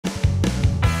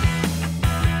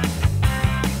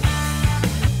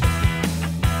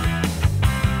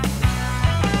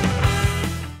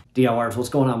DIYers, what's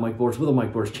going on, Mike Boards with the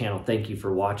Mike Boards channel? Thank you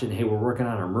for watching. Hey, we're working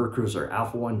on our Mercruiser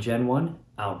Alpha 1 Gen 1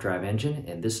 outdrive engine,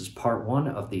 and this is part one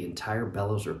of the entire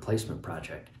Bellows replacement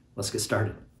project. Let's get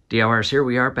started. DIYers, here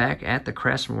we are back at the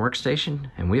Craftsman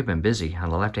workstation, and we have been busy. On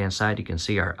the left-hand side, you can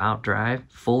see our outdrive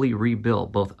fully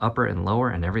rebuilt, both upper and lower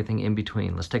and everything in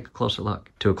between. Let's take a closer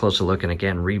look. To a closer look, and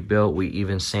again, rebuilt. We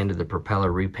even sanded the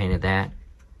propeller, repainted that,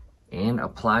 and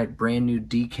applied brand new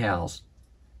decals.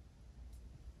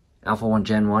 Alpha 1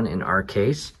 Gen 1 in our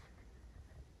case.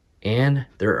 And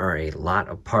there are a lot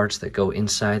of parts that go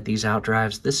inside these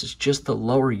outdrives. This is just the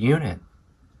lower unit.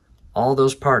 All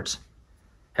those parts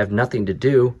have nothing to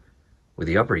do with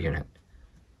the upper unit.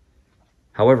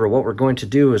 However, what we're going to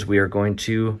do is we are going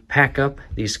to pack up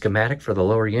the schematic for the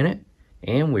lower unit,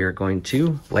 and we are going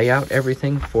to lay out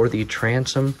everything for the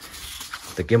transom,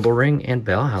 the gimbal ring, and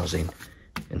bell housing,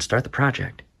 and start the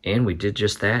project. And we did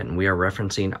just that, and we are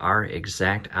referencing our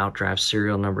exact outdrive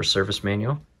serial number service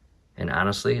manual. And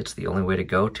honestly, it's the only way to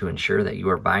go to ensure that you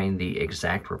are buying the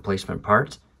exact replacement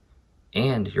parts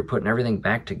and you're putting everything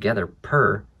back together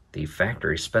per the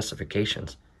factory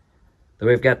specifications. The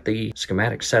way I've got the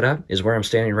schematic set up is where I'm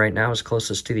standing right now, is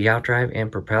closest to the outdrive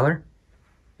and propeller.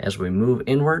 As we move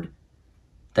inward,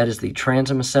 that is the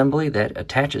transom assembly that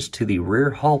attaches to the rear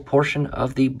hull portion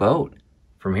of the boat.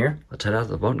 From here, let's head out of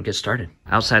the boat and get started.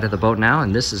 Outside of the boat now,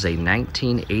 and this is a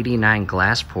 1989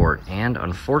 Glassport, and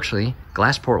unfortunately,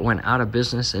 Glassport went out of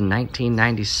business in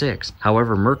 1996.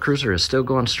 However, Mercruiser is still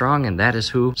going strong, and that is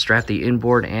who strapped the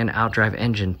inboard and outdrive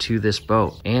engine to this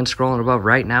boat. And scrolling above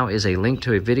right now is a link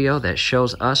to a video that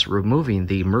shows us removing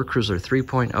the Mercruiser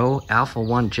 3.0 Alpha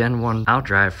 1 Gen 1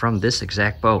 outdrive from this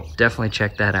exact boat. Definitely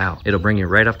check that out. It'll bring you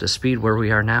right up to speed where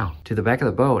we are now. To the back of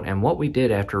the boat, and what we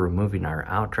did after removing our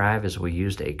outdrive is we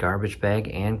used a garbage bag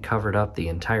and covered up the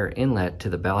entire inlet to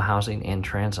the bell housing and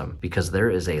transom, because there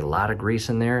is a lot of grease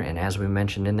in there, and as we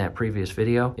mentioned in that previous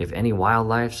video, if any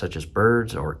wildlife such as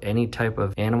birds or any type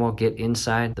of animal get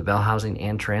inside the bell housing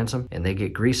and transom and they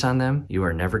get grease on them, you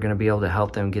are never going to be able to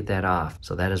help them get that off.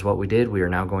 So that is what we did. We are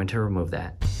now going to remove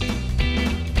that.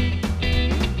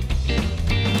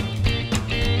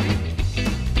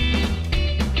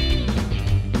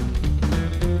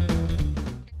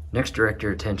 Next, direct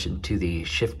your attention to the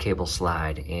shift cable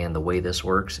slide, and the way this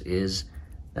works is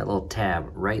that little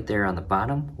tab right there on the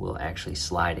bottom will actually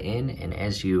slide in, and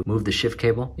as you move the shift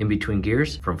cable in between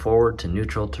gears from forward to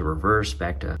neutral to reverse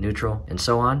back to neutral and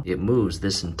so on, it moves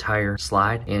this entire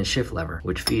slide and shift lever,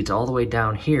 which feeds all the way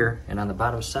down here. And on the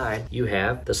bottom side you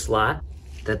have the slot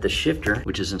that the shifter,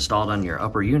 which is installed on your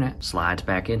upper unit, slides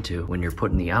back into when you're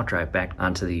putting the outdrive back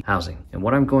onto the housing. And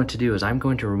what I'm going to do is I'm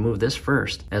going to remove this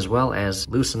first, as well as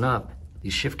loosen up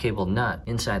the shift cable nut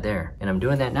inside there. And I'm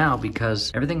doing that now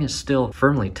because everything is still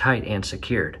firmly tight and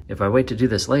secured. If I wait to do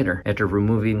this later, after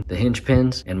removing the hinge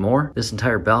pins and more, this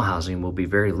entire bell housing will be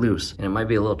very loose, and it might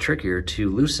be a little trickier to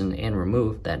loosen and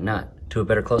remove that nut. To a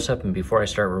better close-up, and before I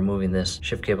start removing this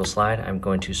shift cable slide, I'm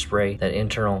going to spray that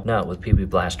internal nut with PB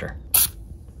Blaster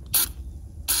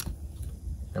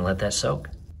and let that soak.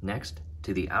 Next,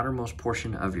 to the outermost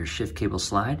portion of your shift cable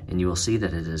slide, and you will see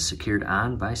that it is secured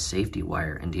on by safety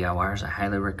wire. And DIYers, I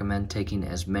highly recommend taking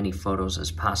as many photos as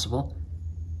possible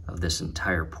of this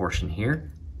entire portion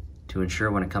here to ensure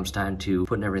when it comes time to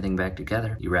putting everything back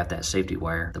together, you wrap that safety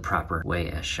wire the proper way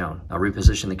as shown. I'll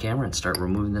reposition the camera and start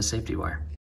removing the safety wire.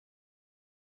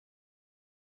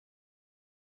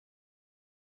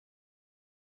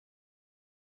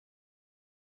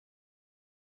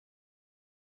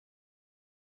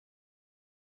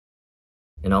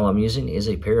 And all I'm using is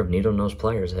a pair of needle nose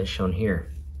pliers as shown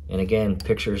here. And again,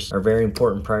 pictures are very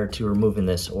important prior to removing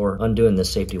this or undoing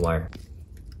this safety wire.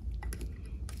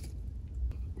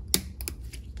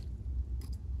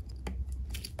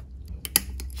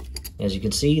 As you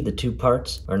can see, the two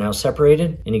parts are now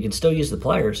separated, and you can still use the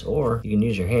pliers or you can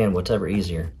use your hand, whatever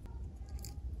easier.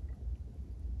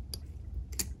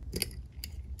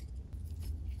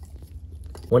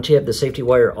 Once you have the safety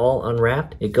wire all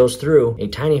unwrapped, it goes through a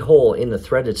tiny hole in the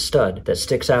threaded stud that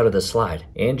sticks out of the slide.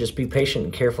 And just be patient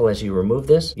and careful as you remove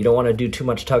this. You don't want to do too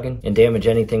much tugging and damage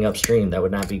anything upstream. That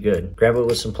would not be good. Grab it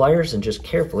with some pliers and just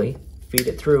carefully feed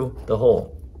it through the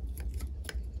hole,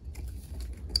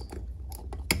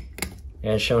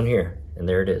 as shown here. And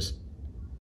there it is.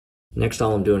 Next,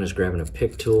 all I'm doing is grabbing a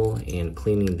pick tool and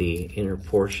cleaning the inner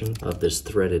portion of this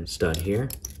threaded stud here.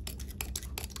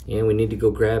 And we need to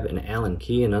go grab an Allen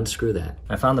key and unscrew that.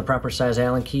 I found the proper size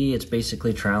Allen key. It's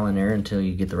basically trial and error until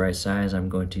you get the right size. I'm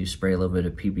going to spray a little bit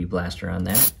of PB Blaster on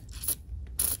that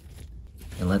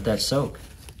and let that soak.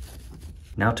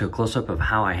 Now to a close-up of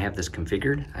how I have this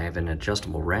configured. I have an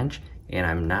adjustable wrench, and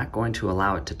I'm not going to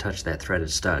allow it to touch that threaded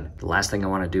stud. The last thing I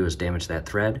want to do is damage that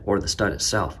thread or the stud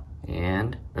itself.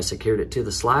 And I secured it to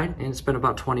the slide, and it's been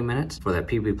about 20 minutes for that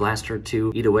PB blaster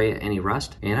to eat away at any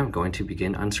rust, and I'm going to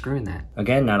begin unscrewing that.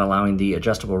 Again, not allowing the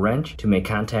adjustable wrench to make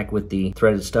contact with the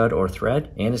threaded stud or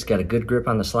thread, and it's got a good grip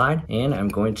on the slide, and I'm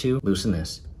going to loosen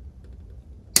this.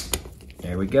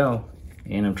 There we go.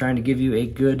 And I'm trying to give you a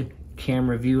good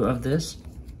camera view of this.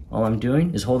 All I'm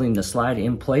doing is holding the slide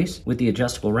in place with the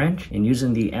adjustable wrench and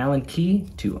using the Allen key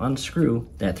to unscrew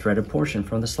that threaded portion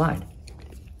from the slide.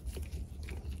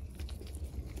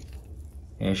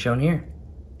 As shown here.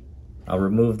 I'll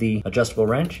remove the adjustable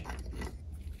wrench.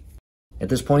 At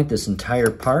this point, this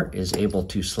entire part is able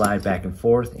to slide back and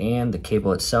forth, and the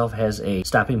cable itself has a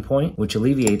stopping point, which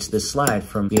alleviates this slide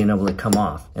from being able to come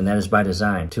off. And that is by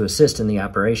design to assist in the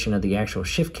operation of the actual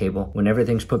shift cable when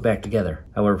everything's put back together.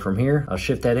 However, from here, I'll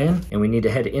shift that in, and we need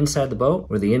to head inside the boat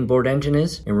where the inboard engine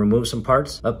is and remove some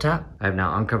parts up top. I have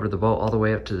now uncovered the boat all the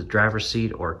way up to the driver's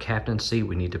seat or captain's seat.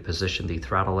 We need to position the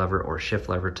throttle lever or shift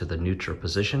lever to the neutral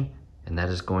position, and that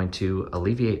is going to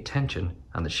alleviate tension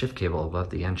on the shift cable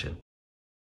above the engine.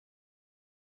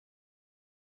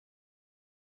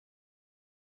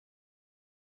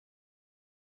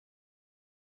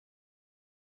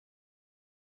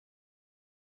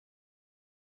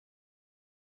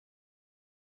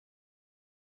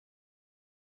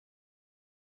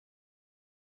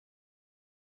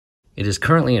 It is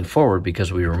currently in forward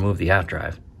because we removed the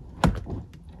outdrive.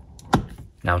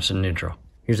 Now it's in neutral.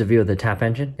 Here's a view of the top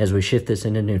engine as we shift this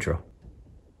into neutral.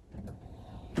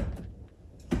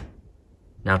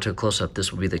 Now to a close-up,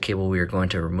 this will be the cable we are going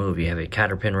to remove. You have a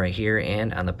cotter pin right here,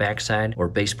 and on the back side or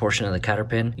base portion of the cotter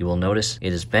pin, you will notice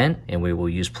it is bent, and we will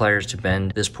use pliers to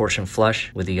bend this portion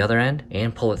flush with the other end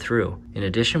and pull it through. In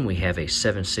addition, we have a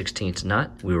 7/16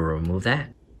 nut. We will remove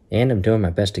that. And I'm doing my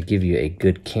best to give you a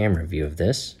good camera view of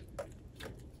this.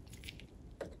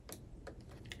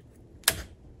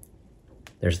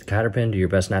 There's the cotter pin. Do your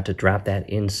best not to drop that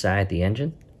inside the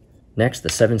engine. Next, the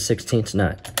 7/16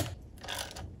 nut.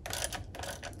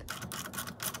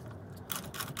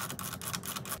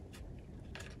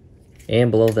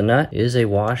 And below the nut is a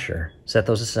washer. Set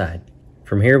those aside.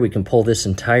 From here, we can pull this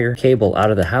entire cable out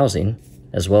of the housing,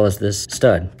 as well as this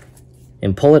stud,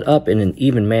 and pull it up in an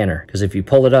even manner, because if you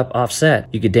pull it up offset,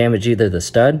 you could damage either the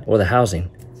stud or the housing.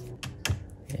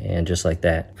 And just like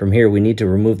that. From here, we need to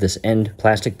remove this end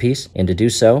plastic piece, and to do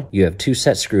so, you have 2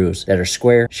 set screws that are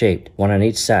square shaped, 1 on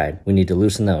each side. We need to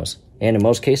loosen those. And in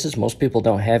most cases, most people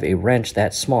don't have a wrench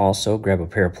that small, so grab a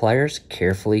pair of pliers,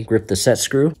 carefully grip the set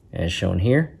screw, as shown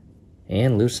here,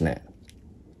 and loosen it.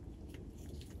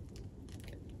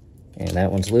 And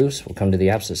that one's loose. We'll come to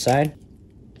the opposite side.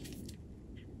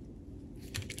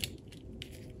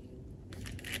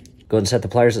 Go ahead and set the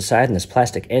pliers aside, and this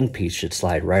plastic end piece should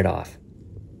slide right off.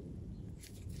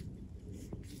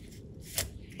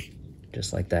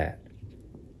 Just like that.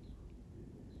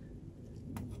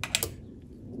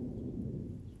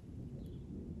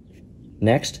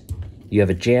 Next, you have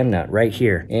a jam nut right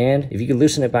here, and if you can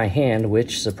loosen it by hand,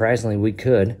 which surprisingly we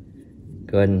could,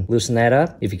 go ahead and loosen that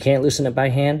up. If you can't loosen it by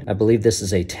hand, I believe this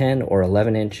is a 10 or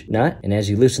 11 inch nut, and as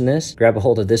you loosen this, grab a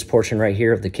hold of this portion right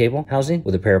here of the cable housing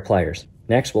with a pair of pliers.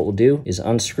 Next, what we'll do is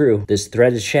unscrew this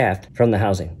threaded shaft from the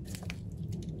housing.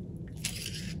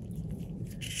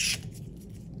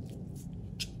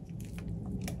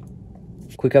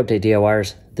 Quick update,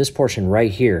 DIYers. This portion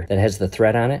right here that has the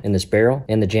thread on it and this barrel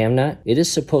and the jam nut, it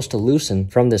is supposed to loosen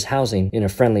from this housing in a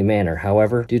friendly manner.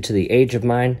 However, due to the age of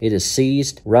mine, it is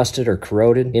seized, rusted, or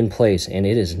corroded in place, and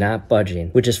it is not budging,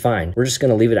 which is fine. We're just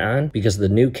going to leave it on because the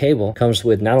new cable comes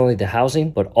with not only the housing,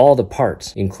 but all the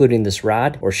parts, including this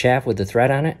rod or shaft with the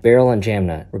thread on it, barrel, and jam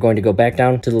nut. We're going to go back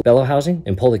down to the bellow housing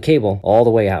and pull the cable all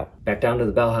the way out. Back down to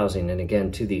the bell housing, and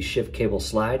again to the shift cable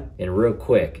slide. And real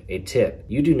quick, a tip: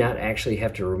 you do not actually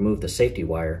have to remove the safety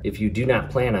wire if you do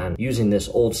not plan on using this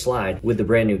old slide with the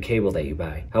brand new cable that you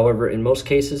buy. However, in most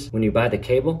cases, when you buy the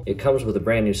cable, it comes with a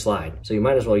brand new slide, so you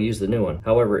might as well use the new one.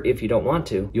 However, if you don't want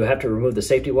to, you have to remove the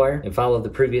safety wire and follow the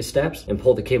previous steps and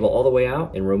pull the cable all the way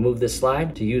out and remove this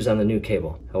slide to use on the new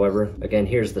cable. However, again,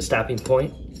 here's the stopping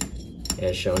point.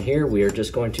 As shown here, we are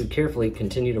just going to carefully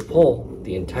continue to pull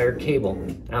the entire cable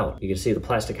out. You can see the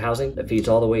plastic housing that feeds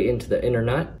all the way into the inner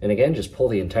nut, and again, just pull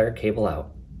the entire cable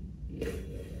out.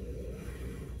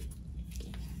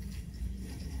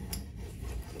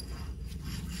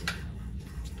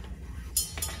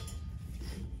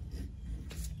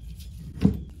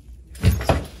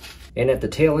 And at the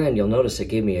tail end, you'll notice it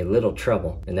gave me a little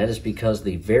trouble, and that is because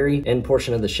the very end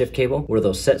portion of the shift cable, where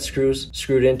those set screws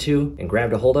screwed into and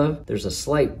grabbed a hold of, there's a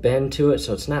slight bend to it,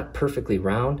 so it's not perfectly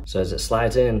round. So as it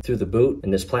slides in through the boot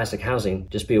and this plastic housing,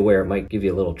 just be aware it might give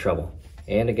you a little trouble.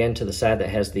 And again, to the side that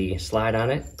has the slide on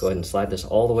it, go ahead and slide this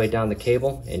all the way down the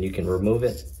cable, and you can remove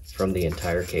it from the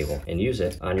entire cable and use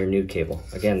it on your new cable.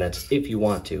 Again, that's if you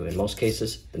want to. In most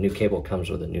cases, the new cable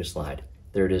comes with a new slide.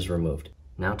 There it is removed.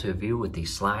 Now to a view with the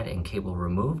slide and cable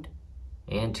removed.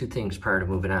 And two things prior to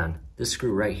moving on. This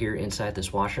screw right here inside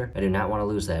this washer, I do not want to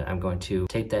lose that. I'm going to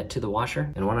tape that to the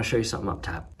washer, and I want to show you something up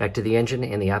top. Back to the engine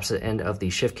and the opposite end of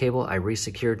the shift cable, I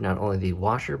re-secured not only the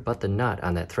washer, but the nut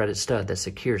on that threaded stud that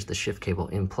secures the shift cable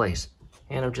in place.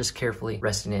 And I'm just carefully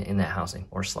resting it in that housing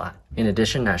or slot. In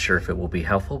addition, not sure if it will be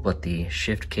helpful, but the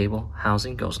shift cable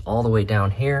housing goes all the way down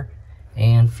here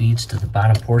and feeds to the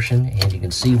bottom portion, and you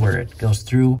can see where it goes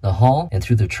through the hull and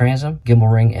through the transom,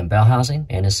 gimbal ring, and bell housing,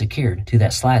 and is secured to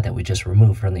that slide that we just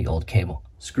removed from the old cable.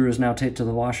 Screw is now taped to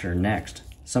the washer. Next.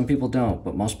 Some people don't,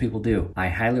 but most people do. I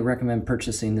highly recommend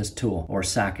purchasing this tool or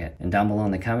socket, and down below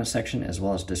in the comment section as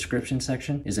well as description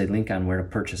section is a link on where to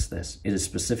purchase this. It is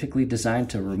specifically designed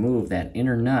to remove that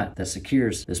inner nut that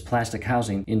secures this plastic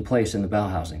housing in place in the bell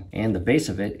housing, and the base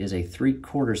of it is a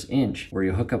 3/4 inch where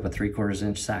you hook up a 3/4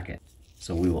 inch socket.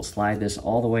 So we will slide this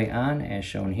all the way on as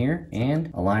shown here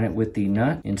and align it with the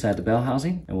nut inside the bell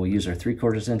housing, and we'll use our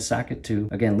 3/4 inch socket to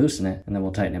again loosen it, and then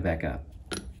we'll tighten it back up.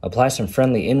 Apply some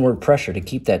friendly inward pressure to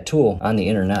keep that tool on the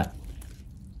inner nut.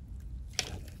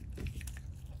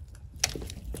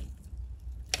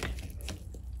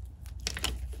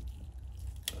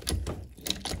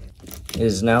 It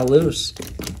is now loose,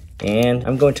 and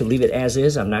I'm going to leave it as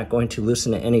is. I'm not going to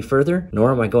loosen it any further,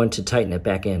 nor am I going to tighten it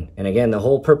back in. And again, the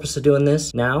whole purpose of doing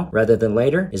this now rather than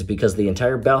later is because the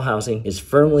entire bell housing is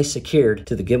firmly secured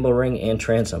to the gimbal ring and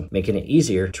transom, making it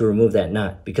easier to remove that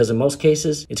nut, because in most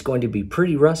cases it's going to be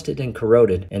pretty rusted and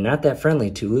corroded and not that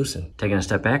friendly to loosen. Taking a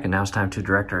step back, and now it's time to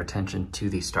direct our attention to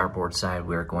the starboard side.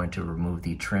 We are going to remove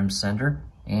the trim sender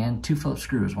and 2 Phillips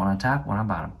screws, one on top, one on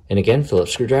bottom. And again,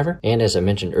 Phillips screwdriver. And as I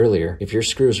mentioned earlier, if your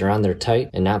screws are on there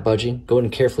tight and not budging, go ahead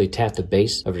and carefully tap the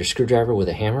base of your screwdriver with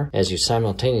a hammer as you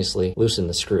simultaneously loosen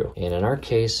the screw. And in our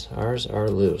case, ours are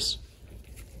loose.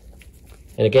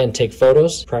 And again, take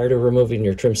photos prior to removing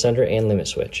your trim sender and limit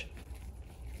switch.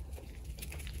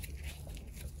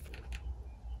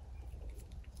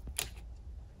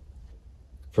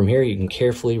 From here, you can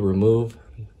carefully remove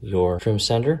your trim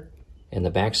sender. And the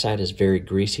back side is very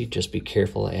greasy. Just be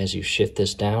careful as you shift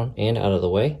this down and out of the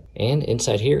way. And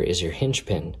inside here is your hinge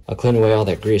pin. I'll clean away all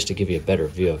that grease to give you a better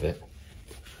view of it.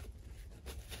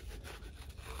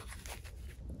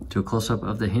 To a close-up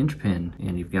of the hinge pin,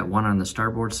 and you've got one on the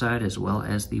starboard side as well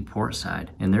as the port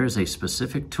side. And there is a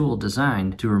specific tool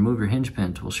designed to remove your hinge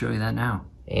pins. We'll show you that now.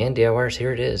 And DIYers,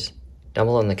 here it is. Down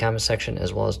below in the comment section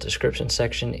as well as description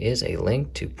section is a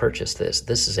link to purchase this.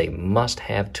 This is a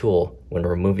must-have tool when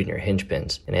removing your hinge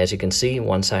pins. And as you can see,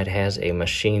 one side has a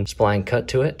machine spline cut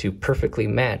to it to perfectly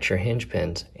match your hinge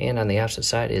pins. And on the opposite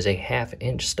side is a 1/2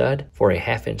 inch stud for a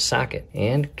 1/2 inch socket.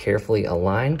 And carefully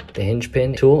align the hinge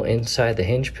pin tool inside the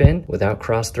hinge pin without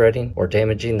cross-threading or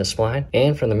damaging the spline.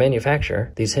 And from the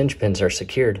manufacturer, these hinge pins are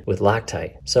secured with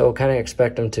Loctite. So kind of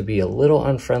expect them to be a little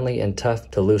unfriendly and tough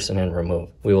to loosen and remove.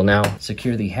 We will now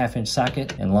secure the 1/2 inch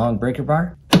socket and long breaker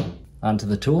bar onto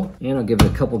the tool, and I'll give it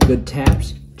a couple good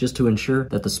taps just to ensure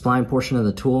that the spline portion of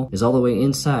the tool is all the way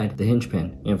inside the hinge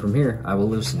pin. And from here, I will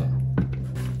loosen it.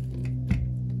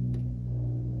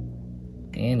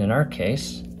 And in our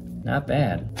case, not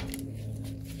bad.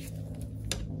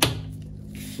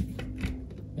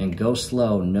 And go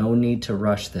slow, no need to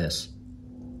rush this.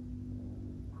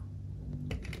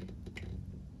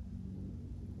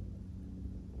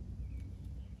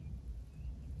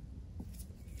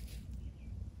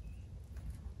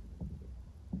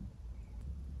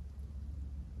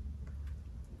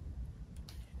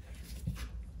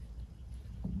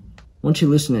 Once you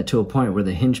loosen it to a point where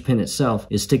the hinge pin itself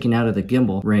is sticking out of the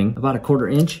gimbal ring, about a 1/4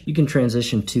 inch, you can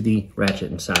transition to the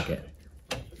ratchet and socket.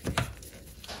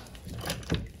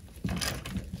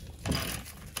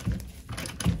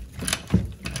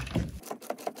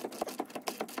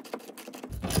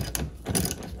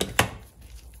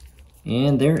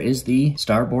 And there is the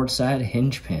starboard side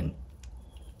hinge pin.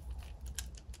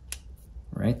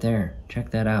 Right there, check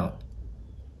that out.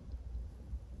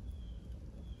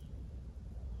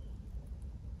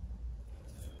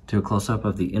 To a close-up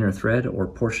of the inner thread or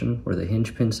portion where the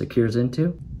hinge pin secures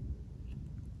into.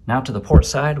 Now to the port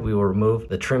side, we will remove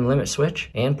the trim limit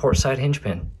switch and port side hinge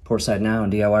pin. Port side now,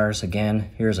 and DIYers, again,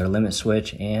 here's our limit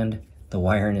switch and The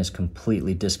wiring is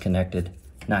completely disconnected.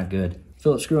 Not good.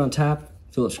 Phillips screw on top,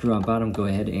 Phillips screw on bottom. Go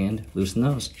ahead and loosen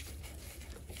those.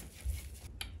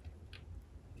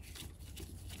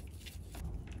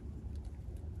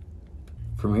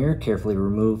 From here, carefully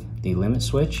remove the limit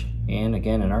switch. And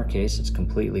again, in our case, it's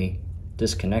completely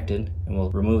disconnected, and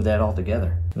we'll remove that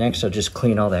altogether. Next, I'll just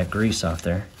clean all that grease off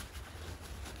there.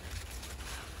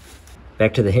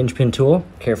 Back to the hinge pin tool.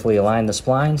 Carefully align the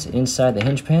splines inside the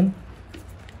hinge pin.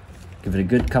 Give it a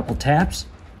good couple taps.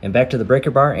 And back to the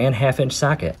breaker bar and 1/2-inch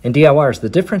socket. And DIYers,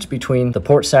 the difference between the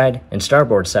port side and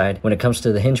starboard side when it comes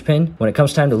to the hinge pin, when it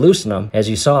comes time to loosen them, as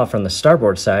you saw from the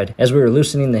starboard side, as we were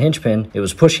loosening the hinge pin, it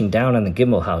was pushing down on the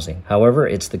gimbal housing. However,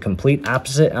 it's the complete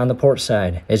opposite on the port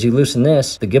side. As you loosen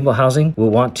this, the gimbal housing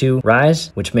will want to rise,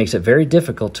 which makes it very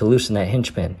difficult to loosen that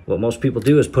hinge pin. What most people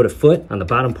do is put a foot on the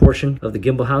bottom portion of the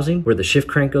gimbal housing where the shift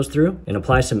crank goes through and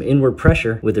apply some inward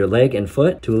pressure with their leg and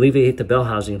foot to alleviate the bell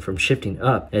housing from shifting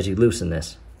up as you loosen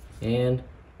this. And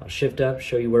I'll shift up,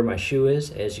 show you where my shoe is.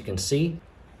 As you can see,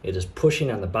 it is pushing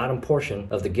on the bottom portion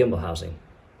of the gimbal housing.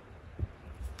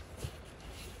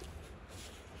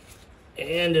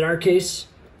 And in our case,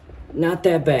 not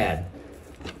that bad.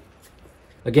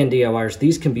 Again, DIYers,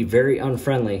 these can be very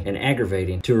unfriendly and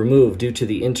aggravating to remove due to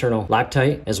the internal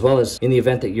Loctite, as well as in the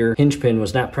event that your hinge pin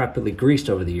was not properly greased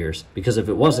over the years. Because if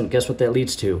it wasn't, guess what that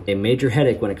leads to? A major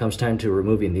headache when it comes time to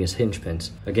removing these hinge pins.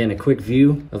 Again, a quick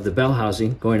view of the bell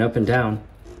housing going up and down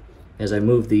as I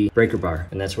move the breaker bar.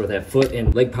 And that's where that foot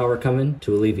and leg power come in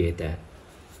to alleviate that.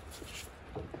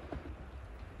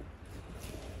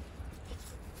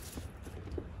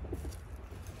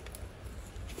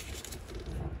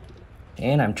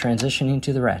 And I'm transitioning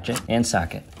to the ratchet and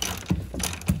socket.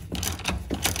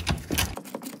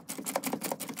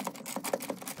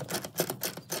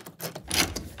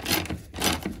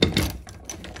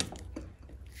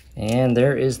 And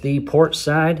there is the port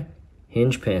side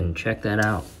hinge pin. Check that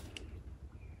out.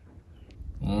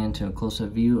 And to a close-up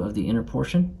view of the inner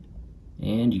portion.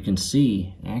 And you can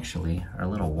see, actually, our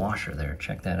little washer there.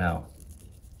 Check that out.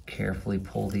 Carefully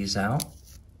pull these out.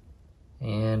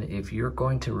 And if you're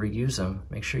going to reuse them,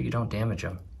 make sure you don't damage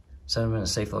them. Set them in a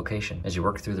safe location as you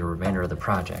work through the remainder of the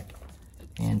project.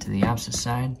 And to the opposite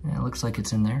side, it looks like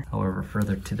it's in there. However,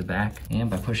 further to the back, and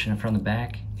by pushing it from the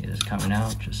back, it is coming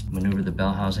out. Just maneuver the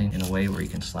bell housing in a way where you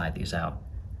can slide these out.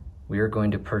 We are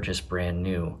going to purchase brand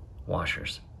new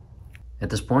washers. At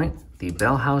this point, the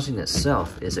bell housing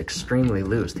itself is extremely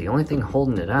loose. The only thing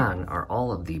holding it on are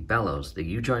all of the bellows, the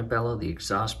U-joint bellow, the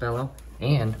exhaust bellow,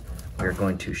 and we're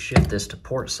going to shift this to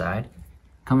port side.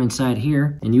 Come inside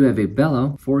here, and you have a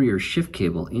bellow for your shift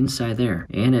cable inside there.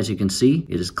 And as you can see,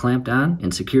 it is clamped on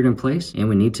and secured in place, and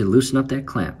we need to loosen up that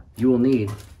clamp. You will need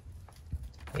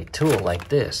a tool like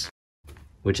this,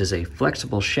 which is a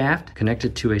flexible shaft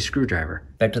connected to a screwdriver.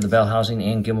 Back to the bell housing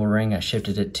and gimbal ring, I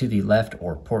shifted it to the left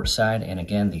or port side, and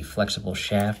again, the flexible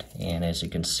shaft, and as you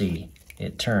can see,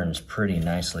 it turns pretty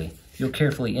nicely. You'll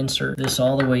carefully insert this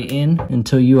all the way in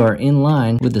until you are in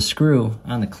line with the screw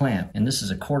on the clamp. And this is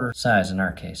a 1/4 size in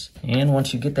our case. And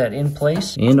once you get that in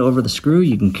place and over the screw,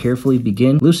 you can carefully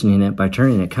begin loosening it by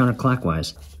turning it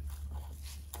counterclockwise.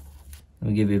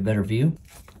 Let me give you a better view.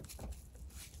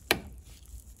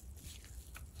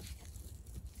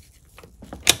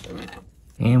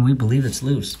 And we believe it's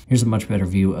loose. Here's a much better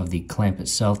view of the clamp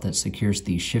itself that secures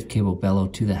the shift cable bellow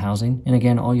to the housing. And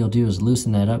again, all you'll do is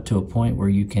loosen that up to a point where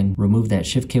you can remove that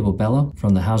shift cable bellow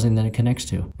from the housing that it connects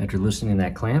to. After loosening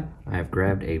that clamp, I have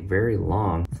grabbed a very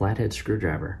long flathead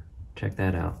screwdriver. Check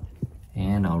that out.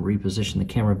 And I'll reposition the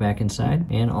camera back inside.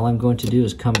 And all I'm going to do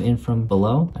is come in from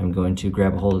below. I'm going to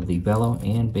grab a hold of the bellow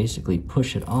and basically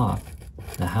push it off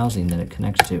the housing that it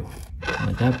connects to.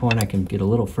 And at that point, I can get a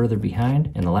little further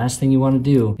behind, and the last thing you want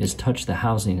to do is touch the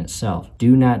housing itself.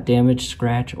 Do not damage,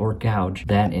 scratch, or gouge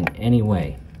that in any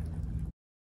way.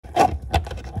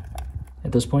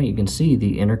 At this point, you can see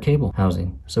the inner cable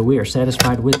housing. So we are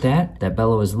satisfied with that. That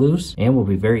bellow is loose and will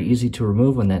be very easy to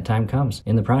remove when that time comes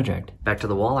in the project. Back to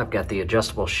the wall, I've got the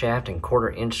adjustable shaft and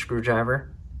 1/4-inch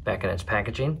screwdriver back in its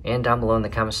packaging, and down below in the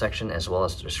comment section as well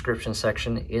as the description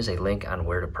section is a link on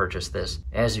where to purchase this.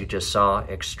 As you just saw,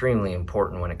 extremely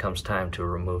important when it comes time to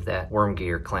remove that worm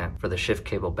gear clamp for the shift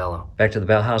cable bellow. Back to the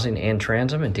bell housing and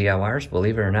transom, and DIYers,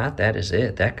 believe it or not, that is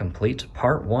it. That completes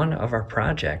part 1 of our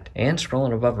project. And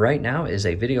scrolling above right now is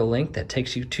a video link that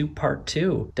takes you to part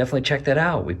 2. Definitely check that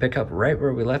out. We pick up right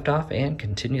where we left off and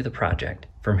continue the project.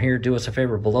 From here, do us a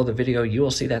favor, below the video you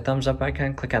will see that thumbs up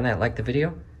icon. Click on that, like the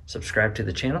video. Subscribe to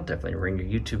the channel, definitely ring your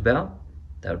YouTube bell.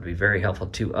 That would be very helpful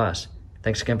to us.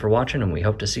 Thanks again for watching, and we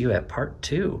hope to see you at part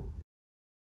 2.